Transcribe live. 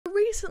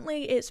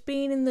recently it's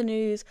been in the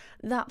news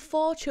that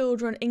 4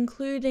 children,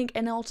 including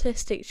an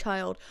autistic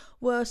child,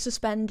 were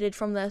suspended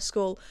from their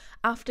school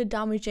after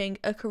damaging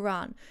a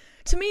Quran.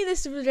 To me,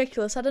 this is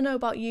ridiculous. I don't know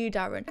about you,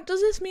 Darren.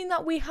 Does this mean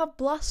that we have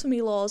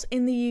blasphemy laws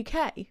in the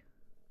UK?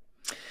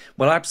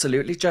 Well,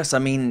 absolutely, Jess. I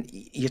mean,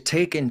 you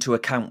take into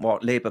account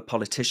what Labour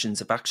politicians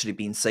have actually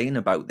been saying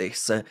about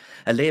this. A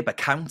Labour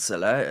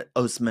councillor,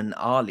 Usman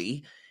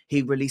Ali,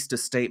 he released a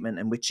statement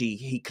in which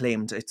he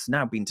claimed, it's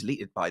now been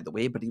deleted by the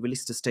way, but he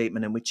released a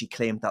statement in which he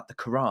claimed that the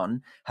Quran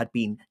had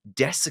been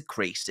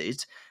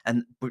desecrated,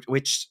 and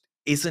which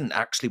isn't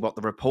actually what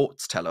the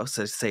reports tell us.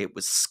 They say it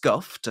was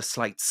scuffed, a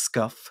slight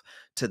scuff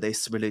to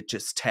this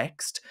religious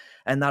text,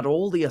 and that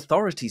all the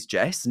authorities,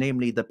 Jess,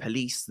 namely the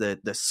police, the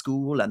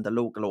school and the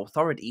local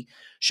authority,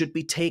 should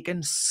be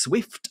taking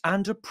swift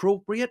and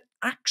appropriate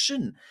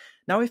action.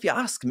 Now, if you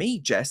ask me,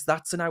 Jess,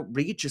 that's an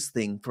outrageous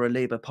thing for a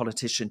Labour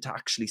politician to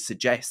actually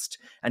suggest,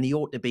 and he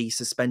ought to be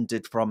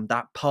suspended from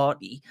that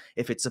party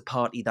if it's a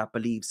party that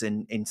believes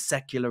in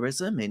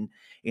secularism,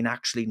 in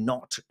actually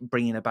not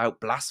bringing about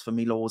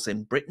blasphemy laws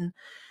in Britain.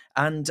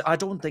 And I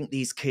don't think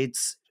these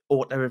kids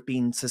ought to have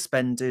been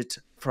suspended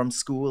from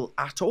school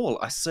at all.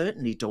 I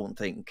certainly don't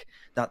think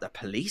that the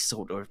police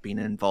ought to have been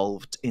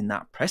involved in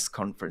that press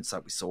conference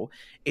that we saw.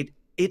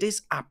 It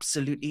is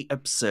absolutely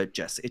absurd,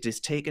 Jess. It has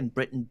taken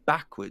Britain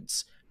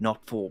backwards,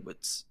 not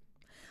forwards.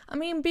 I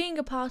mean, being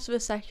a part of a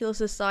secular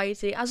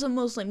society, as a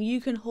Muslim,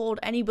 you can hold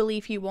any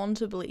belief you want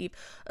to believe,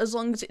 as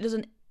long as it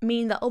doesn't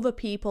mean that other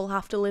people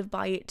have to live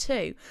by it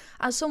too.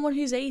 As someone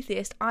who's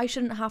atheist, I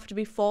shouldn't have to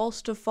be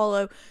forced to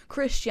follow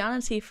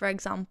Christianity, for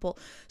example.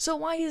 So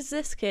why has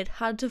this kid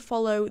had to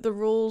follow the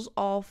rules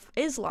of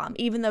Islam,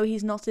 even though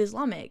he's not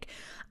Islamic?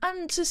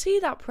 And to see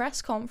that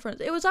press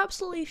conference, it was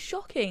absolutely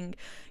shocking.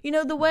 You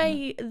know, the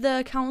way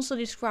the council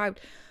described,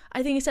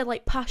 I think he said,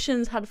 like,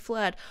 passions had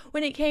flared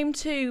when it came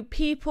to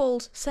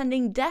people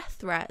sending death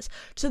threats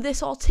to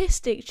this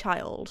autistic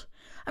child.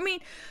 I mean,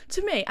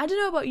 to me, I don't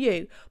know about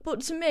you,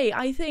 but to me,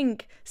 I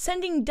think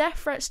sending death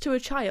threats to a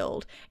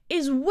child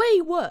is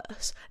way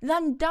worse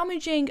than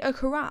damaging a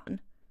Quran.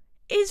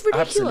 It's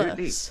ridiculous.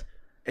 Absolutely.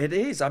 It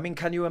is. I mean,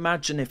 can you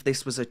imagine if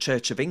this was a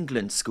Church of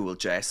England school,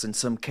 Jess, and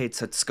some kids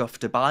had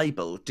scuffed a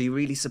Bible? Do you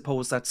really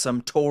suppose that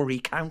some Tory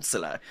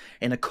councillor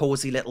in a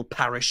cosy little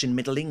parish in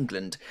Middle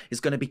England is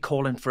going to be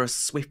calling for a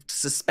swift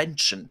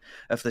suspension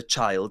of the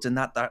child, and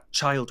that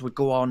child would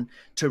go on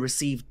to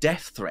receive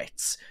death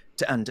threats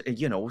and,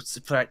 you know,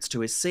 threats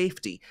to his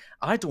safety?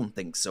 I don't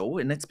think so,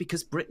 and it's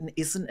because Britain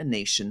isn't a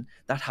nation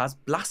that has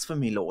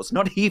blasphemy laws,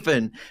 not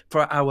even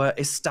for our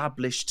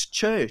established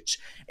church.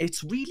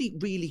 It's really,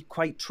 really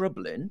quite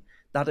troubling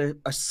that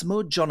a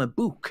smudge on a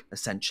book,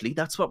 essentially,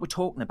 that's what we're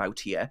talking about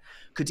here,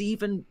 could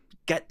even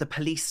get the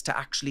police to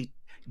actually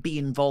be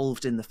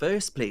involved in the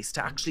first place,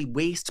 to actually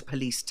waste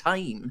police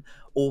time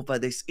over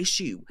this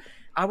issue.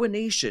 Our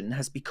nation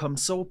has become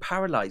so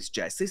paralysed,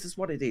 Jess. This is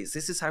what it is.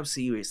 This is how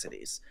serious it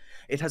is.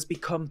 It has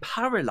become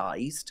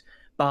paralysed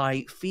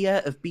by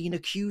fear of being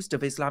accused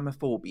of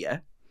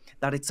Islamophobia,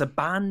 that it's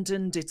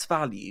abandoned its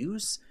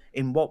values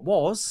in what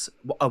was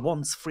a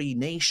once free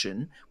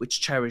nation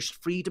which cherished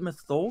freedom of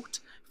thought,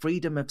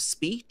 freedom of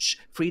speech,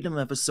 freedom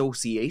of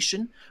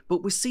association.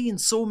 But we're seeing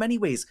so many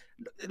ways.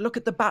 Look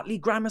at the Batley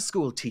Grammar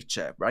School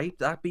teacher, right?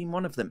 That being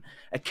one of them.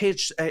 A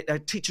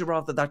teacher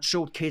rather that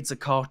showed kids a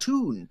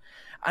cartoon.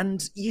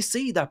 And you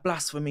see that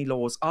blasphemy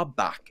laws are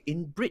back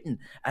in Britain.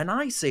 And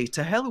I say,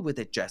 to hell with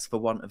it, Jess, for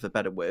want of a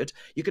better word.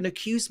 You can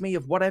accuse me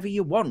of whatever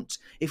you want.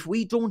 If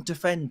we don't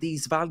defend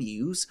these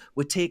values,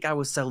 we take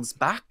ourselves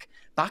back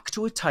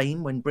to a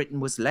time when Britain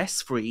was less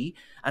free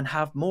and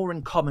have more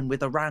in common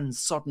with Iran's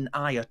sodden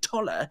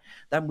Ayatollah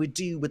than we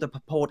do with a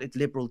purported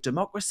liberal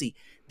democracy.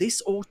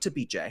 This ought to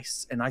be,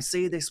 Jess, and I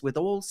say this with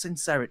all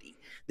sincerity,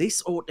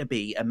 this ought to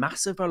be a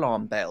massive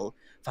alarm bell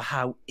for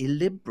how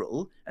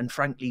illiberal and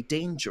frankly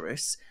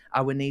dangerous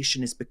our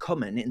nation is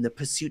becoming in the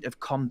pursuit of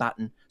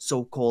combating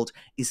so-called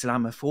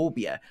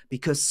Islamophobia,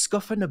 because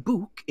scuffing a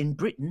book in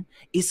Britain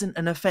isn't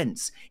an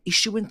offence.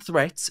 Issuing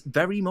threats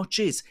very much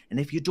is. And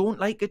if you don't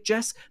like it,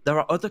 Jess, there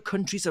are other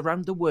countries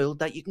around the world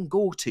that you can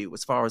go to,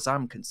 as far as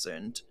I'm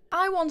concerned.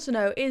 I want to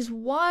know is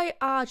why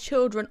are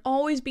children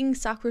always being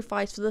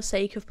sacrificed for the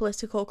sake of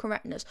political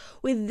correctness?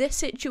 With this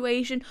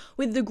situation,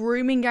 with the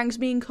grooming gangs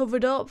being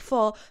covered up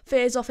for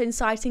fears of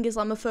inciting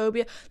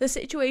Islamophobia, the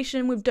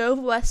situation with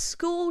Dover where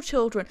school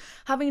children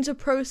having to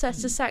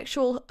process a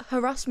sexual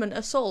harassment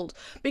assault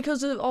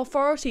because the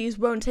authorities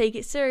won't take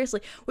it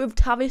seriously, with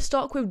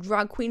Tavistock, with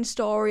Drag Queen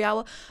Story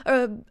Hour,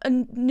 a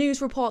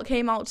news report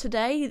came out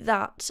today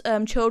that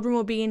children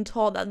were being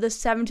taught that there's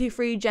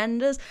 73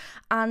 genders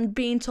and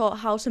being taught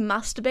how to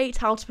masturbate,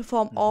 how to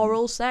perform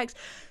oral sex,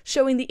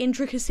 showing the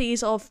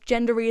intricacies of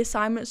gender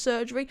reassignment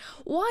surgery.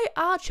 Why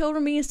are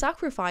children being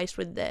sacrificed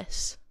with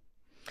this?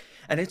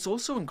 And it's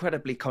also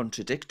incredibly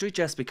contradictory,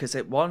 just because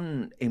in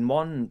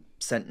one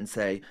sentence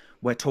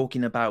we're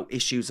talking about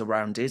issues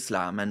around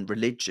Islam and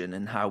religion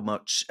and how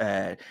much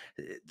the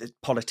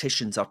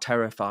politicians are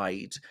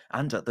terrified,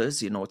 and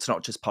others. It's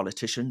not just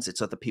politicians;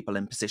 it's other people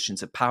in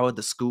positions of power.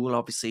 The school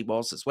obviously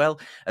was as well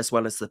as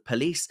the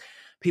police.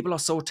 People are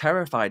so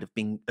terrified of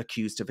being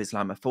accused of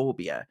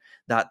Islamophobia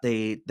that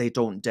they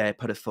don't dare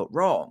put a foot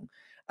wrong.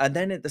 And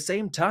then at the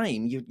same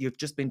time, you've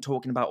just been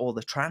talking about all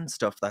the trans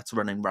stuff that's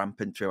running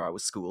rampant through our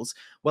schools.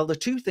 Well, the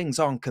two things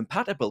aren't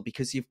compatible,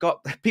 because you've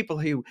got people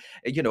who,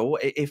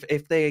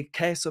 if they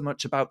care so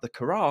much about the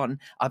Quran,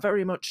 I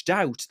very much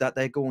doubt that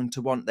they're going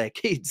to want their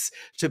kids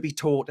to be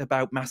taught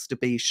about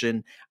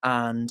masturbation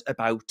and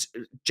about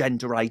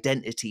gender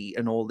identity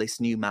and all this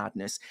new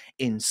madness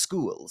in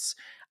schools.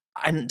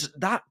 And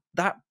that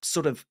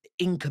sort of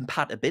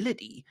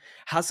incompatibility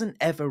hasn't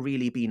ever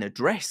really been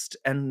addressed.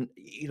 And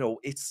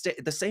it's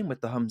the same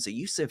with the Hamza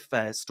Yusuf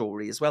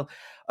story as well.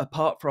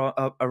 Apart from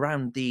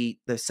around the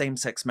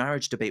same-sex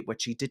marriage debate,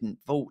 which he didn't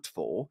vote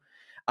for,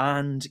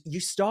 and you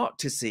start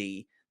to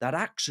see that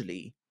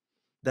actually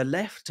the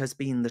left has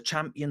been the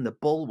champion, the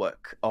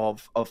bulwark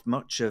of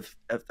much of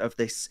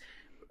this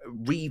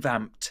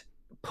revamped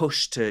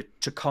push to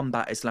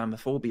combat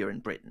Islamophobia in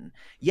Britain.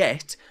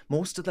 Yet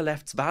most of the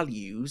left's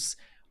values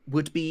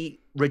would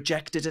be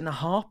rejected in a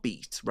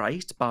heartbeat,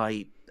 right?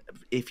 By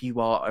if you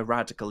are a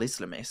radical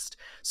Islamist.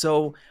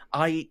 So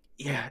I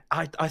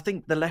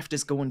think the left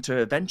is going to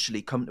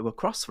eventually come to a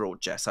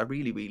crossroad, Jess. I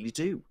really, really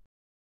do.